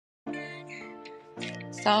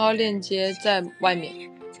3号链接在外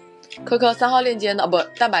面。可可，3号链接呢？不，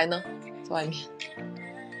蛋白呢？在外面。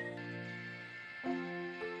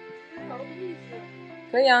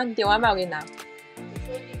可以啊，你点外卖我给你拿。我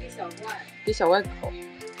说你给小怪。给小怪口。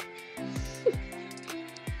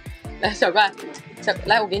来，小怪，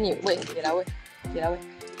来，我给你喂，你来喂，你来喂，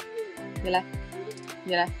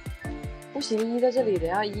你来。不行，依在这里的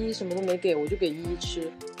呀，依什么都没给，我就给依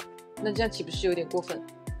吃，那这样岂不是有点过分？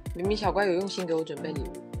明明小怪有用心给我准备礼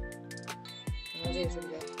物。然后这也是比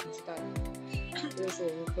较你知道的，这个是我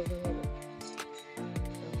跟科科那个，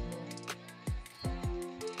然后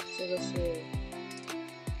这个是，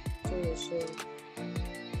这个也是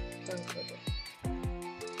蛋壳的。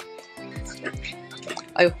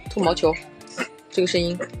哎呦，吐毛球，这个声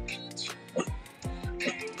音。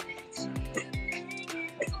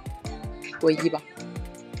唯一吧，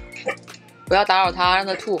不要打扰他，让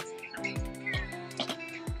他吐。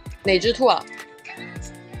哪只吐啊？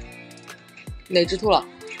哪只吐了？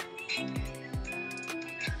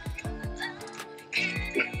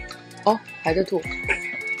哦，还在吐。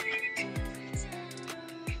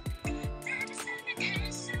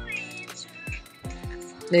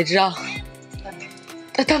哪只啊？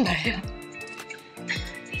蛋白呀。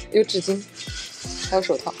有纸巾，还有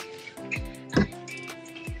手套。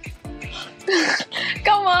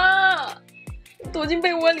干嘛？躲进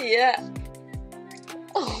被窝里。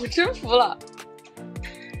哦，我真服了。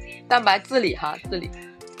蛋白自理哈，自理。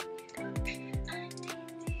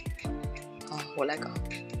好，我来搞。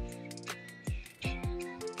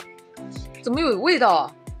怎么有味道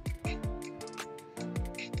啊？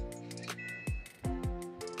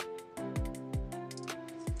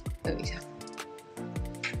等一下。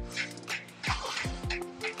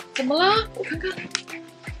怎么啦？我看看。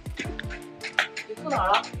你吐哪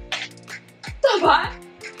儿了？蛋白，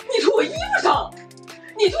你吐我衣服上！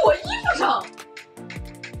你吐我衣服上！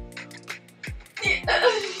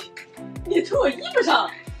你吐我衣服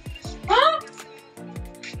上！啊！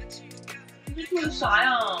你这吐的啥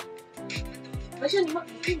呀？没事，你吐的。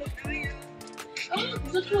啊，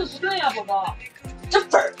你这吐的不对呀，宝宝。这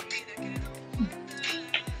粉儿。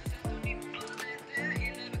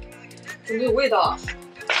怎么有味道啊？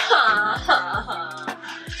哈哈哈！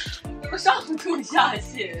怎么上吐下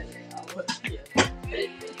泻的呀？我天！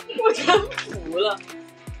我真服了。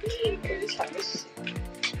我就尝个屎。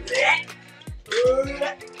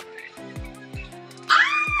啊！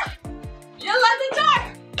原来在这儿。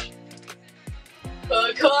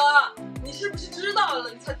可可，你是不是知道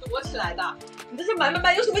了你才躲起来的？你在这买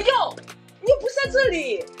有什么用？你又不是在这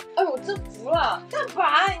里。哎，我真服了。蛋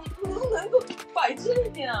白，你能不能够摆正一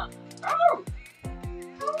点啊？哦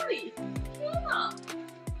 ，Holy， 天哪！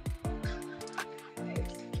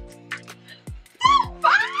蛋白。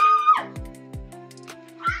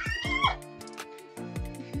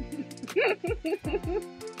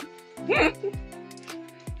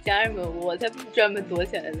家人们，我才不是专门躲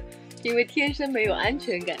起来的，因为天生没有安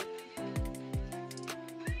全感。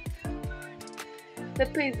在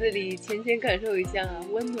被子里浅浅感受一下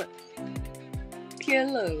温暖。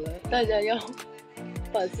天冷了，大家要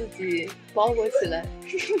把自己包裹起来。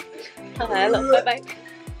太嗨了，拜拜。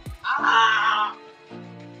啊！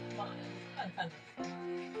妈呀，看看，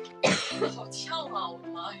好呛啊！我的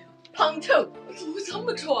妈呀，汤臭，怎么会这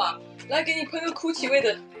么臭啊？来，给你喷个哭泣味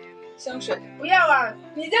的香水。不要啊！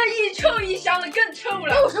你这一臭一香的更臭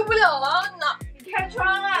了。那我受不了了，你开窗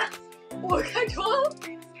啊！我开窗，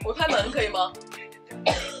我开门可以吗？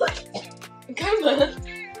你开门。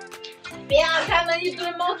不要开门，一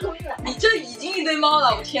堆猫冲进来。你这已经一堆猫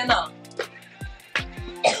了，我天哪！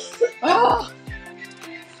啊！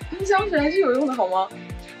喷香水还是有用的好吗？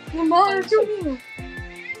我的妈呀！救命！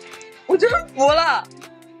我真服了。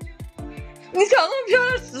你长那么漂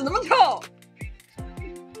亮，屎那么臭。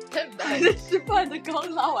还在吃饭的，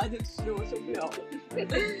刚拉完就吃，我受不了了。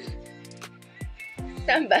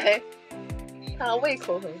蛋白，他胃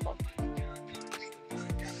口很好。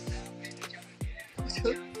我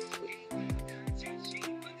就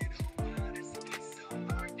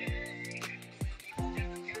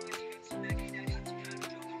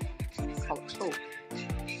好臭。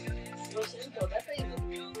我先躲在被子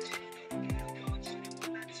里。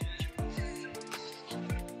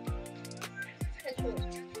太臭了，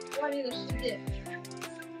外面的世界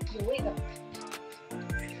有味道。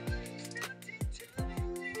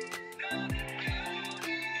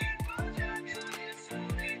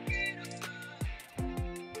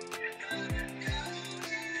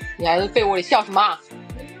你还在被窝里笑什么？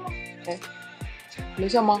哎，没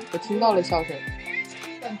笑吗？我听到了笑声。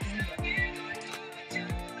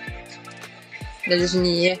那就是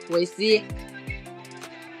你，维 C。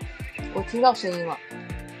我听到声音了。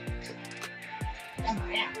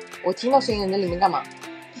我听到声音了，你在里面干嘛？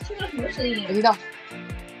你听到什么声音我？听到。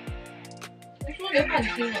我说没话你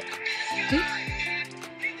听了。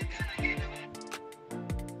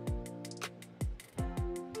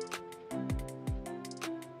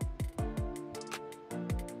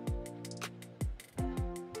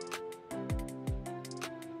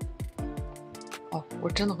哦，我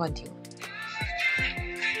真的幻听了。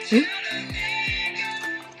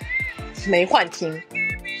没幻听，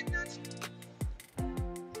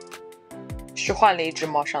是换了一只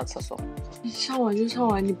猫上厕所。你上完就上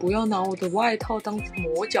完，你不要拿我的外套当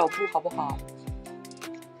磨脚布好不好？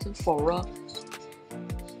真服了。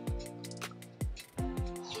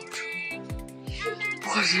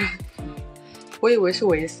好臭！我以为是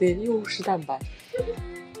维 C， 又是蛋白。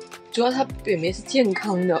主要它表面是健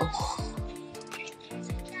康的。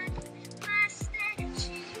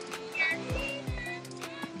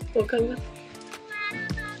我看看，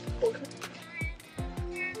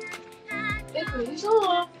哎，没上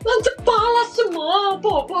啊！那你这扒拉什么啊，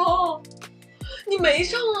宝宝？你没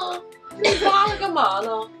上啊？你扒拉干嘛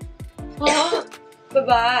呢？啊，拜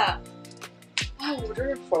拜！哎，我真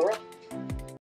是服了。